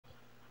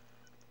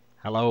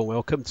Hello and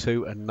welcome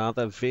to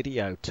another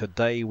video.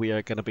 Today we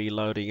are going to be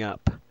loading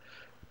up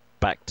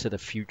Back to the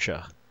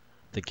Future,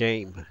 the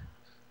game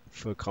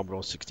for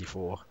Commodore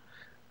 64.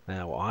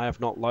 Now I have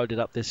not loaded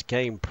up this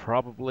game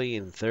probably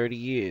in 30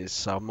 years,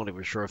 so I'm not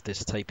even sure if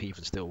this tape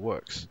even still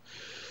works.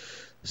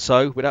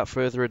 So without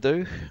further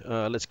ado,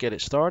 let's get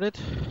it started.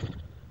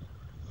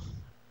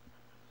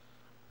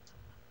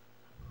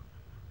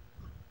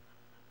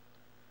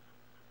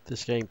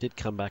 This game did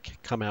come out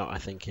I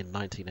think in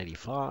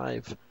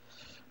 1985.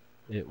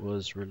 It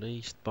was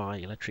released by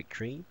Electric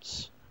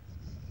Dreams.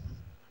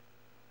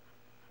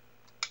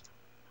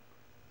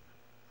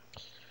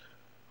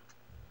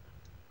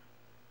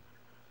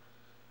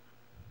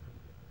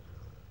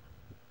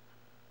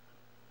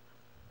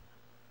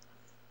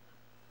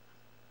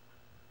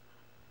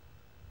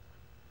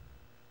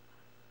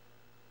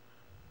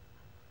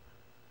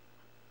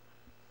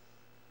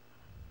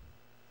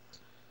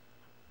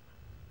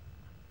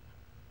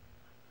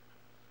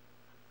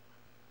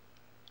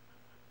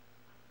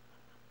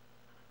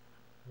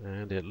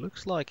 And it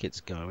looks like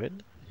it's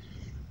going.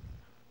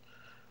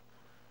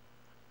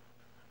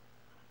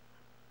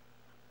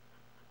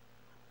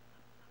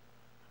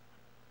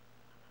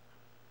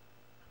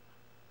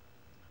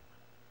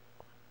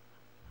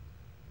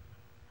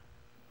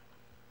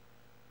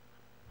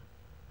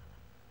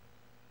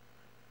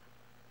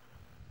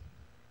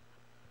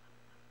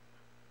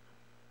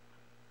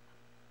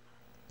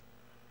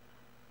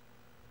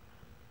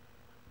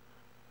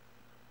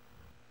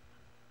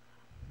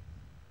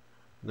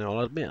 Now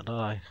I'll admit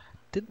I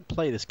didn't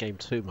play this game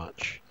too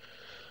much,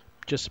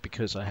 just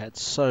because I had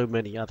so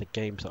many other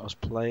games that I was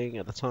playing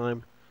at the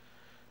time.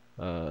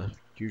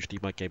 Usually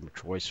my game of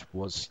choice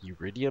was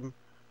Uridium,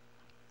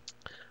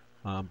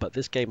 but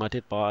this game I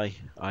did buy,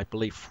 I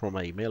believe, from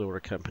a mail order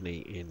company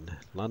in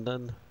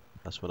London.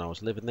 That's when I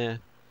was living there.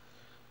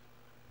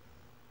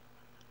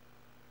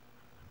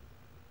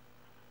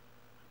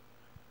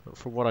 But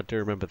from what I do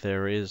remember,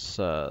 there is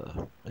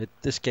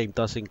this game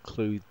does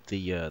include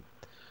the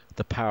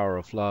Power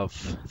of Love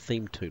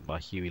theme tune by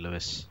Huey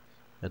Lewis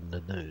and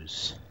the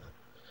News.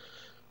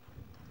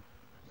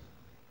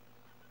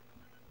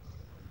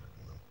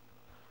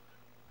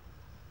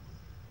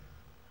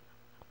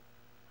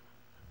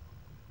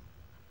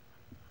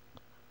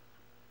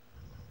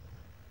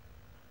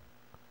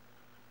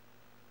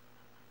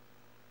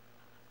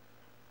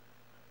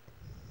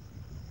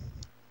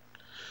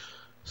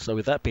 So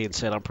with that being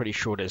said, I'm pretty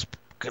sure there's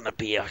going to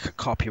be a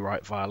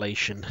copyright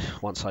violation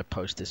once I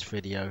post this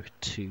video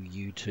to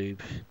YouTube,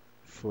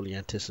 fully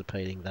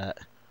anticipating that.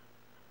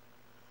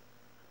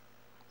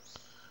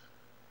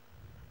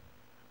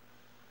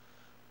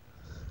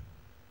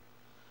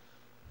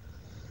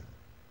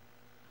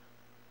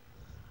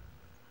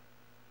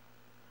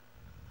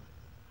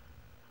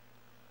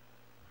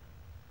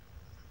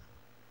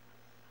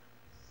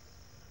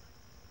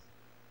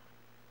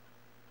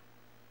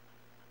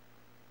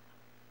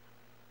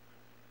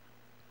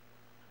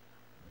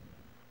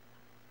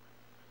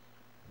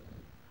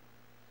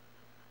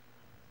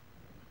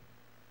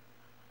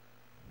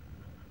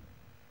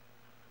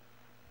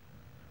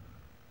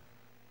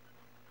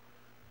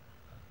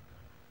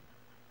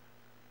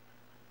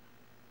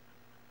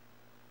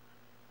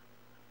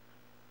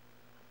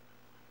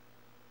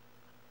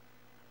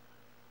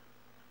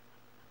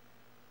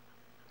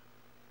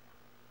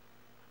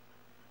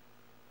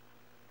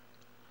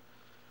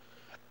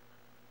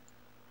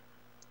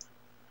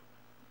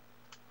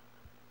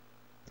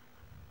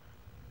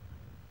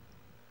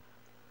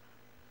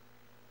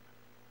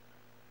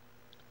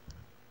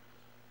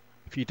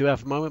 If you do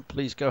have a moment,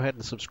 please go ahead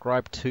and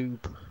subscribe to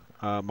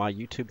my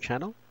YouTube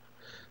channel.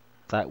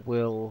 That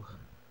will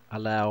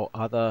allow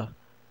other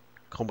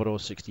Commodore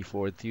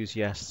 64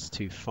 enthusiasts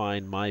to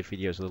find my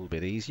videos a little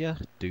bit easier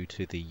due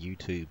to the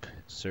YouTube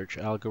search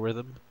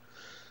algorithm.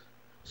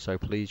 So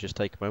please just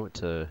take a moment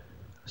to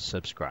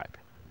subscribe.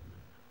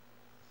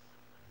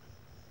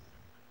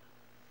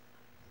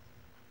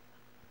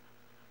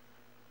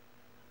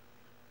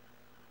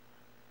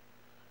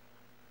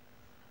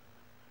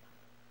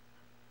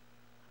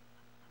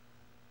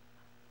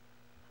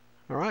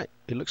 Alright,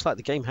 it looks like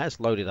the game has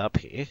loaded up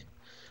here.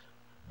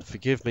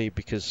 Forgive me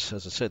because,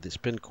 as I said, it's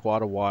been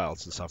quite a while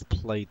since I've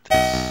played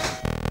this.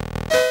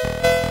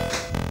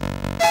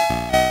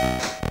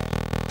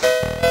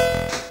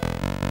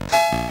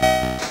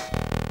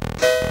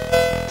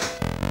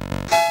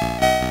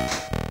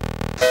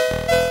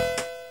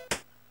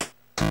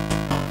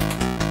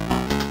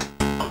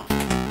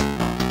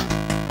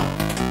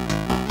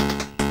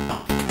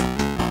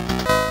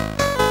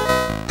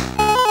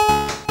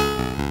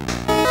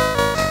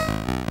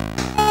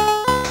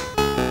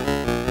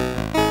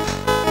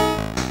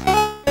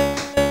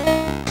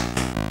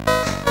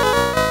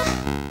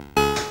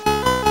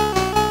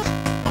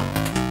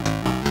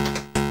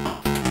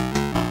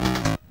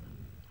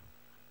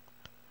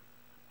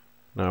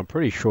 Now, I'm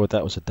pretty sure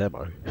that was a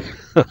demo.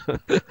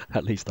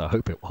 At least I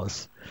hope it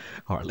was.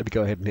 Alright, let me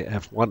go ahead and hit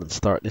F1 and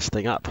start this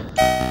thing up.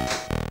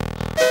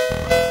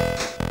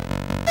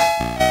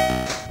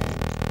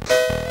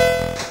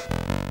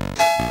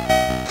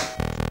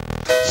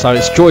 So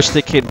it's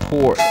joystick in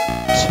port 2.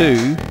 I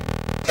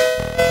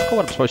forgot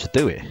what I'm supposed to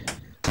do here.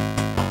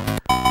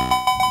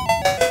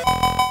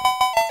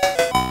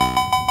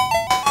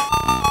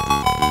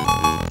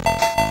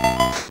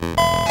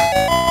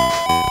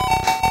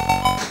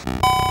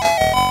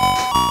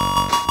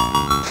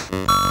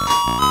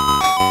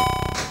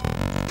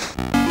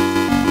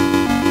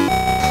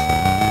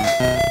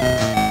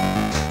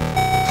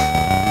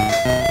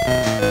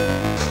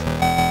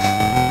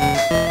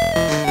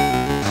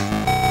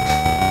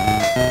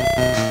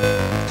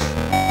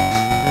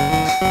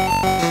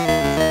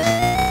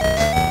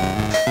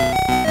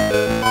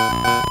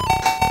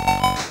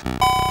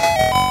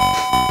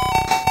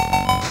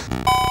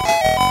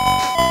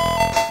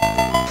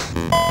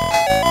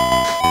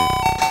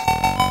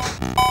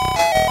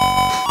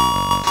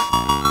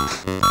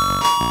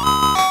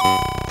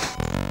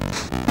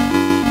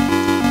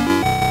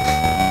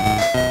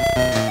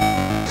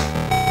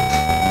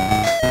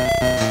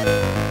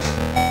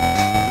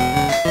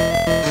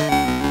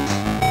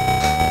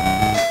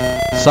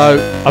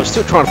 So I'm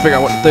still trying to figure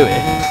out what to do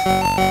here.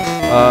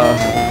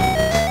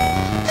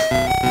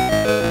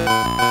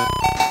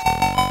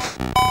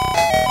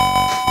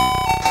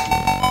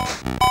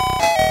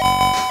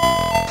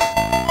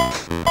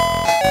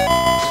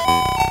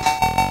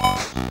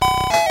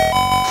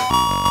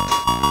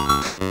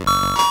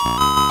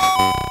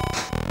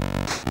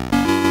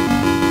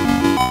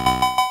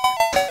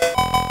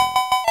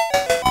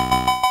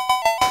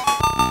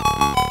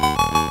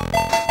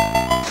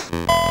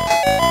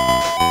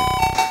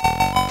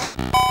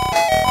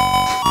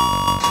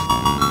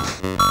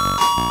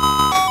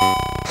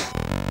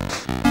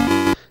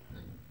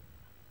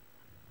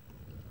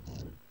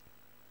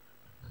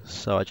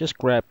 So I just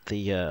grabbed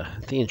the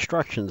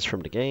instructions from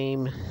the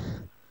game,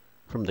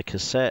 from the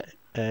cassette,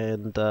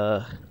 and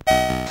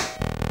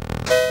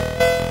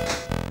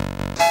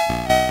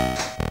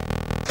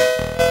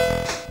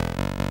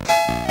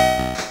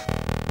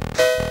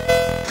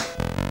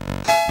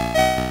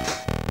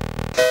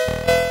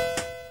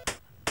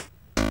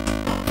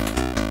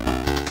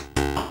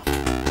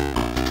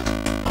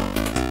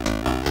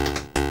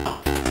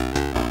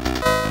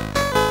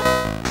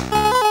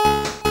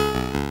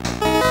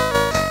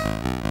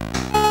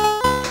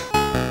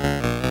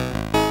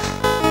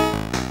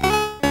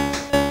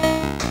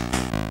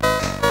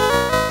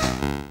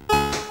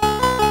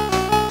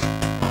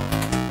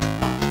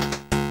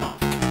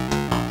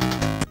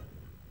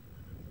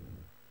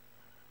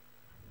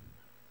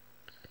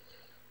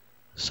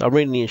so I'm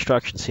reading the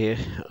instructions here.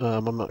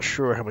 I'm not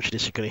sure how much of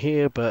this you're going to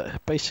hear,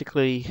 but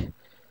basically,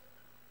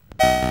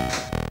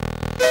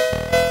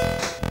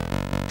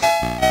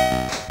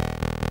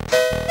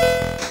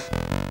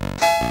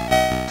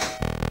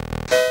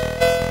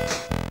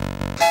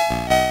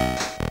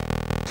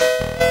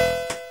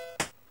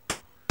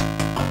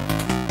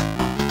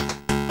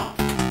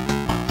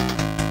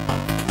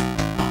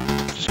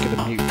 just going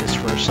to mute this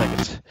for a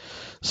second.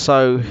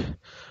 So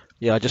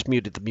yeah, I just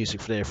muted the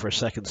music there for a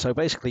second. So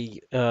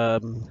basically, so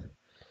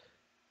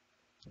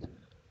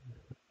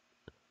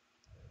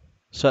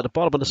at the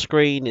bottom of the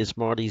screen is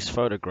Marty's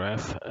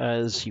photograph.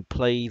 As you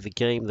play the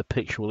game, the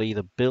picture will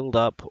either build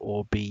up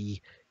or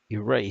be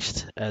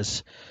erased.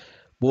 As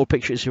more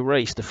pictures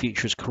erased, the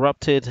future is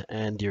corrupted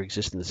and your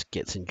existence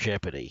gets in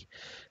jeopardy.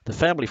 The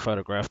family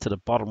photograph to the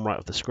bottom right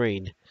of the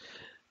screen,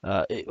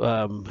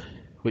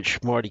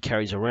 which Marty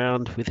carries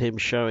around with him,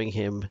 showing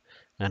him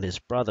and his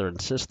brother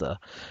and sister.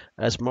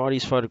 As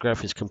Marty's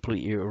photograph is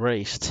completely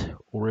erased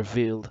or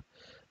revealed,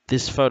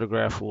 this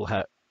photograph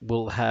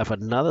will have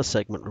another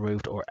segment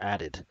removed or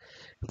added.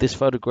 If this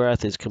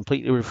photograph is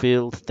completely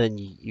revealed, then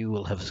you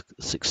will have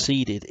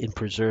succeeded in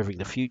preserving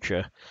the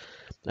future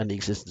and the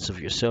existence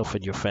of yourself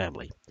and your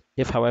family.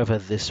 If, however,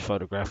 this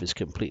photograph is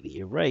completely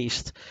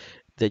erased,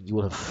 then you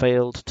will have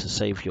failed to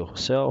save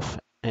yourself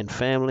and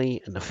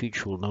family, and the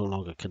future will no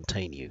longer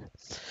contain you.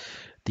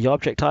 The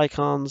object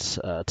icons.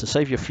 To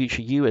save your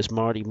future you, as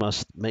Marty,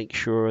 must make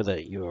sure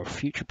that your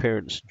future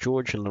parents,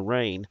 George and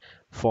Lorraine,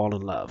 fall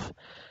in love.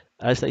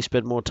 As they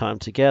spend more time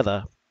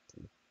together,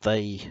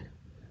 they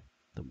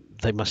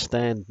must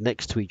stand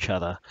next to each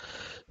other,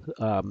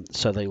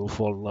 so they will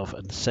fall in love,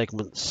 and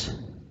segments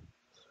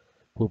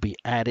will be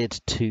added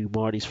to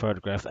Marty's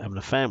photograph and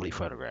the family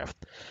photograph.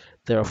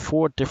 There are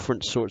 4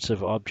 different sorts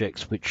of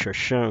objects which are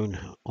shown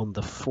on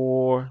the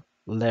 4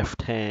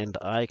 left-hand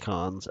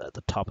icons at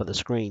the top of the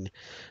screen.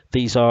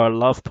 These are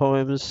love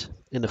poems.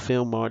 In the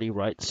film, Marty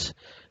writes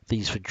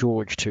these for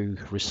George to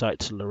recite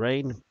to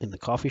Lorraine in the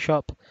coffee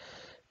shop.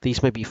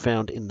 These may be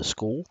found in the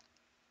school.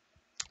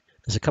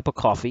 There's a cup of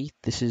coffee.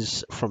 This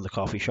is from the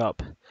coffee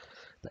shop.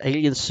 The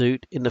alien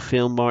suit. In the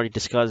film, Marty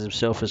disguises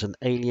himself as an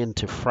alien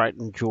to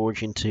frighten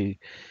George into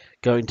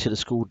going to the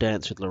school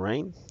dance with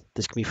Lorraine.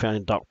 This can be found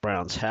in Doc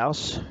Brown's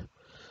house.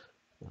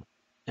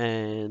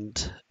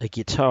 And a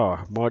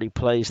guitar. Marty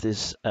plays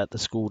this at the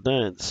school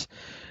dance.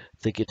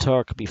 The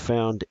guitar can be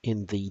found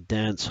in the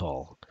dance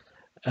hall.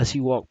 As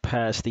you walk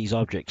past these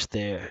objects,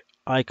 their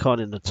icon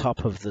in the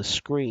top of the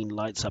screen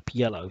lights up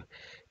yellow.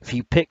 If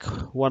you pick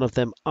one of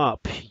them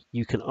up,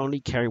 you can only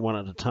carry one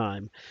at a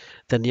time,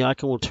 then the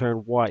icon will turn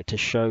white to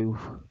show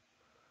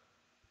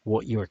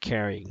what you are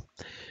carrying.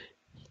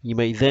 You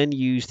may then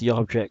use the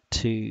object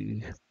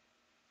to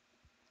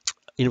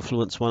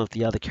influence one of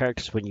the other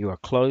characters when you are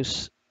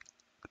close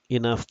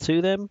enough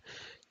to them.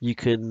 You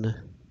can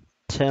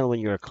tell when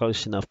you are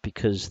close enough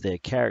because their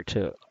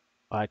character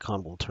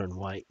icon will turn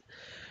white.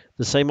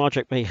 The same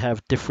object may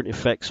have different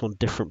effects on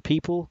different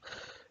people.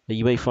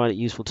 You may find it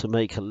useful to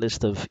make a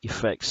list of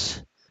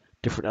effects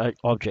different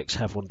objects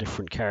have on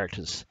different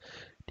characters.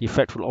 The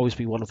effect will always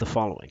be one of the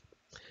following.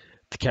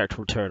 The character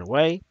will turn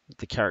away,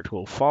 the character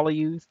will follow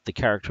you, the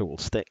character will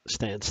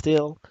stand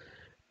still,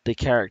 the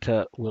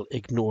character will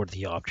ignore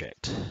the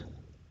object.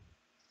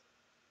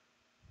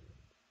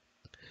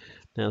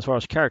 Now, as far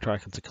as character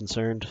icons are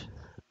concerned,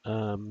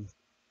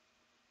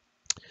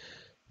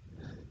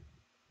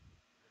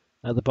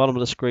 at the bottom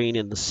of the screen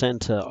in the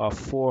center are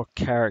 4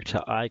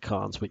 character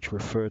icons which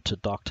refer to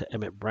Dr.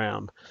 Emmett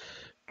Brown,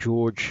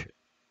 George,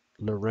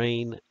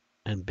 Lorraine,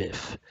 and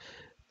Biff.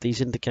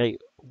 These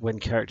indicate when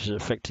characters are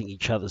affecting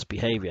each other's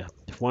behavior.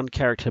 If one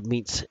character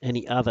meets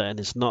any other and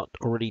is not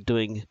already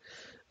doing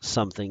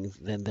something,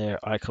 then their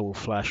icon will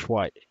flash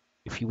white.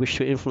 If you wish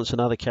to influence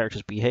another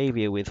character's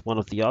behavior with one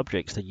of the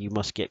objects, then you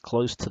must get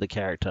close to the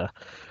character.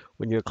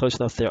 When you're close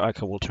enough, their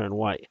icon will turn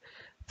white.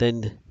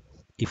 Then,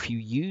 if you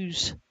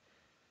use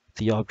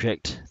the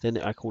object, then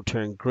the icon will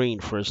turn green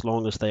for as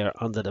long as they are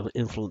under the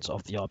influence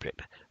of the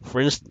object.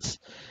 For instance,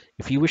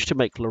 if you wish to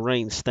make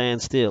Lorraine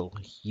stand still,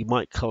 you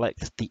might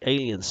collect the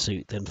alien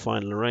suit, then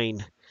find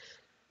Lorraine,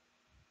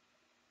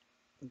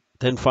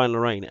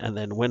 and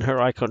then when her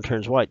icon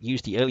turns white,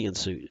 use the alien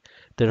suit.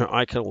 Then her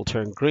icon will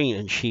turn green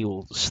and she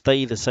will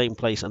stay the same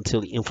place until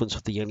the influence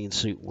of the alien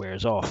suit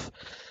wears off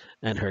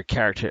and her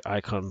character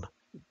icon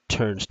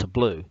turns to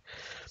blue.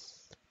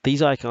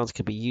 These icons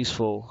can be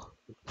useful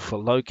for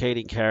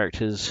locating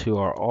characters who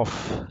are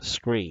off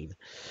screen.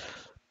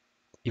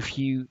 If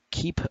you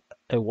keep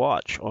a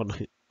watch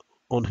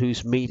on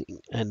who's meeting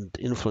and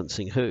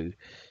influencing who,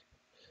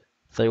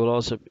 they're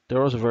also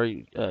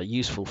very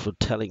useful for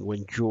telling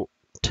when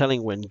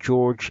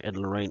George and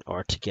Lorraine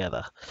are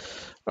together.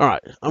 All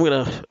right, I'm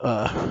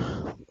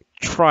gonna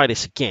try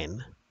this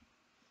again.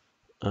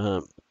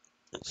 Let's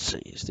see,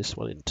 is this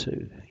one in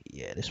 2?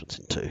 Yeah, this one's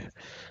in 2.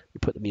 We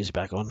put the music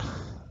back on.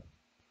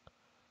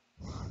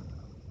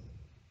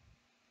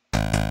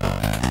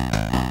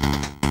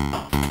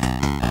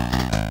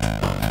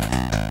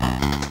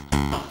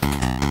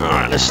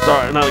 Alright, let's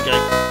start another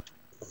game.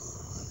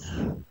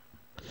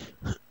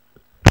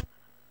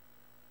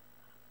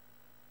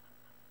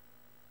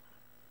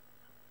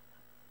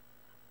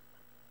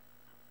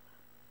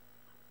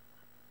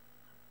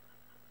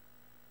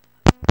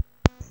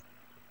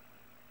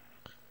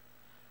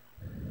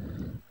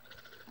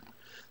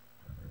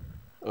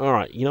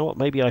 Alright, you know what?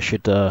 Maybe I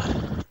should turn...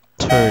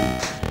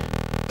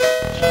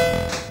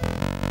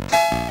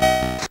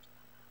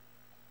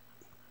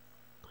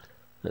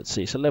 Let's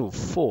see, so level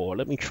 4.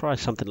 Let me try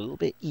something a little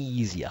bit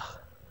easier.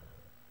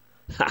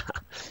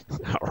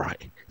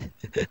 Alright.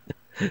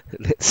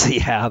 Let's see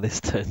how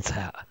this turns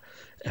out.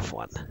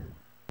 F1.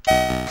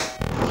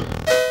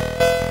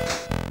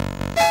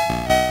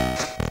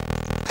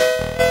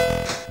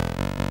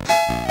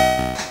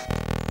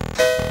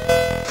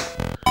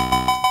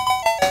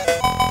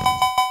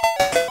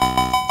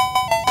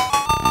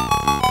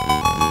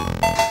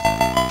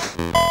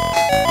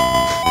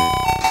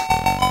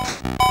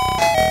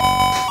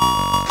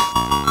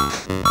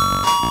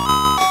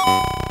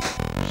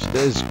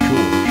 There's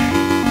George.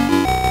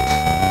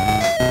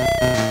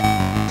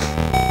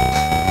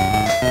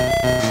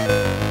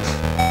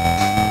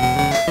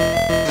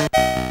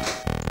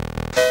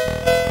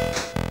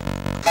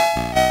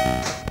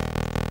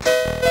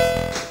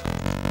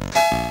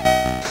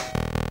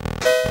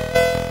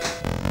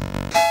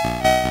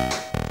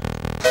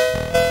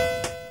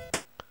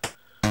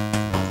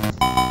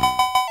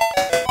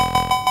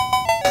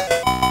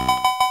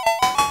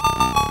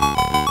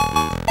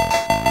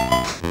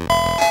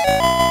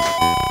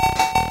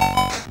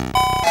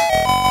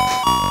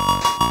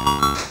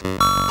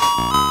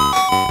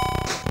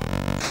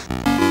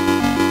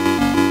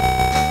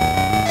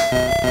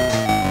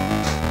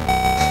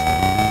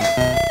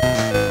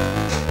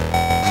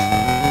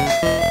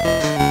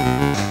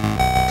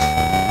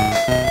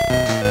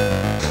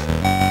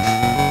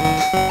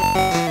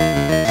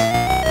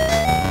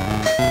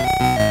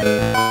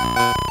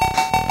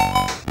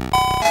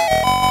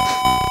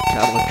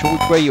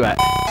 George, where you at?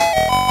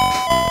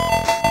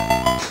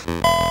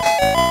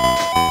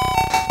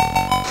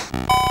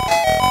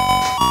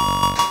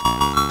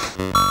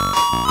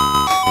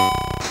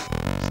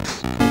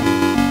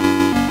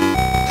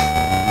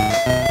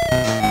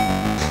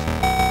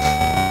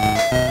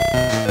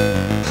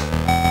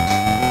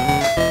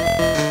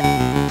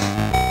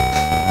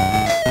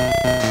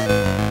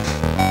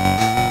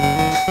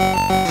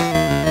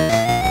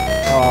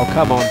 Oh,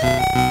 come on.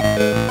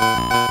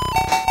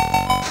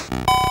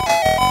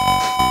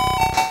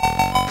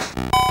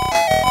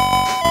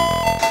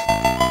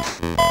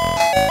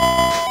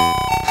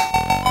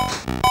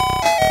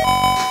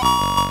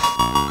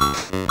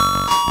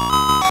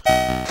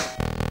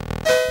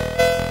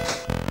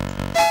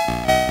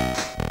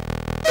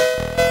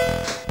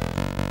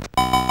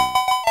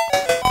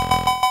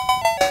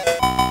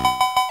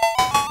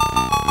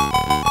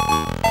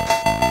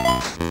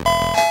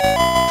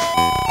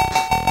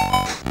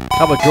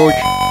 Come on, George.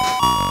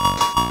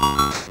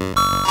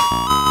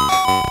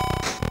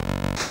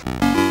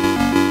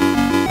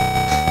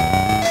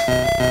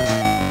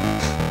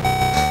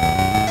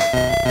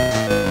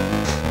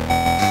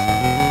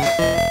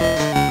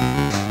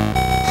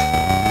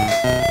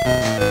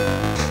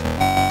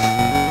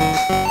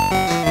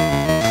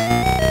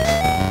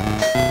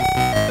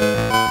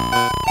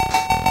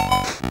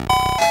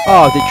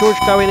 Oh, did George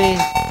go in here?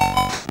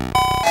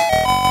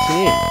 Is he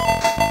here?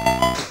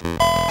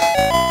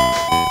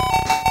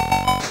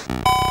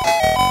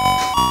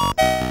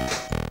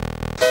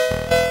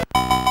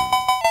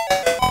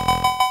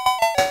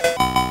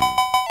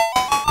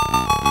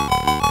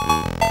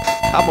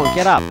 Come on,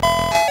 get up.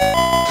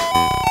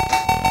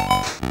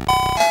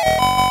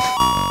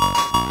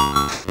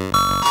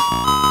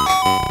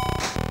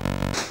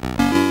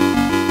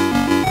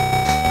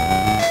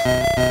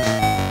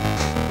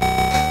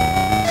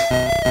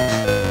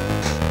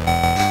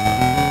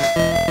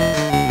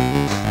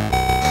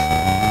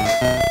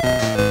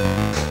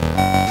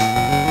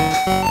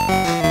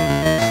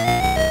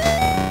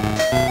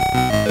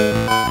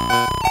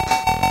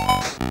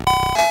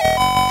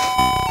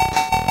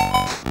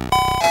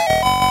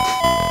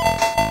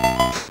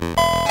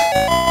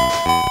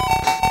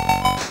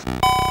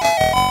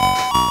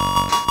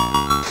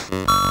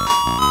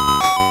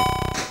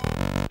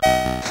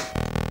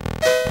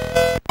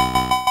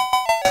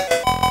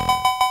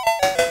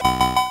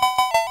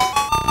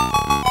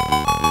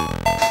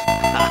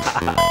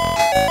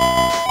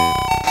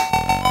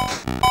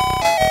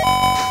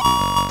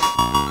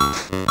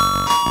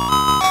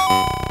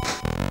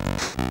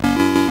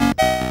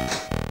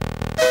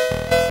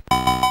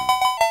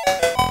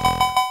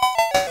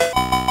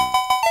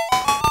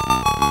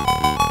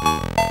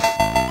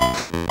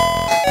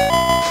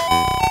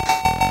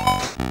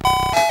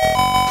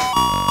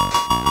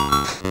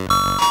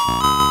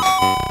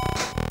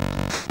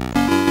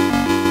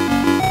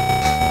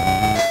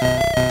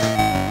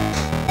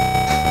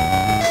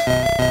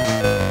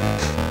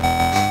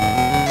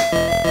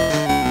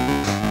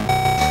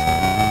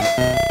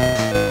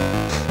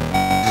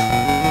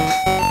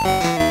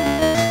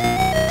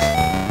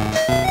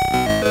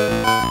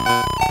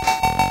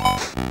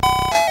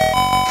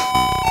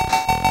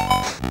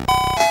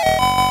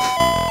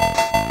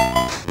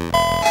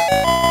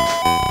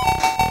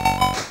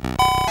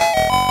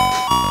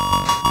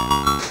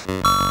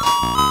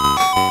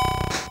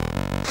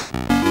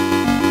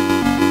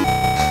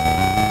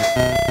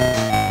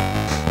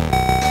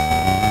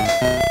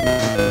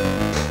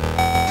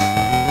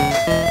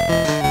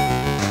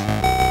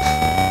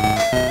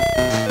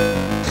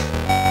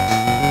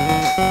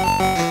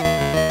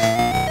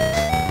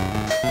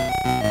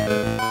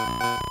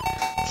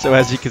 So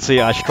as you can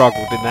see, I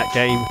struggled in that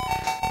game.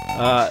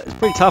 It's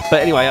pretty tough,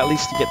 but anyway, at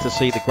least you get to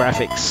see the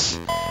graphics.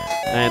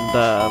 And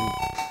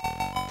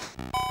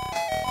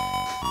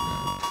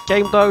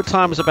game load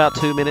time is about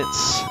 2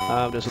 minutes.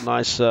 There's a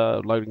nice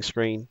loading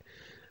screen.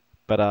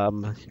 But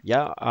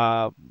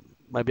yeah,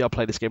 maybe I'll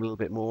play this game a little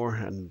bit more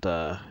and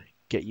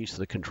get used to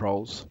the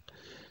controls.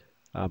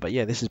 But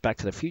yeah, this is Back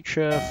to the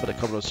Future for the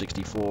Commodore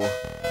 64.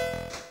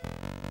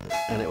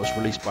 And it was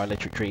released by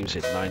Electric Dreams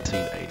in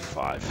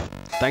 1985.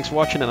 Thanks for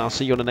watching, and I'll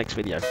see you on the next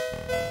video.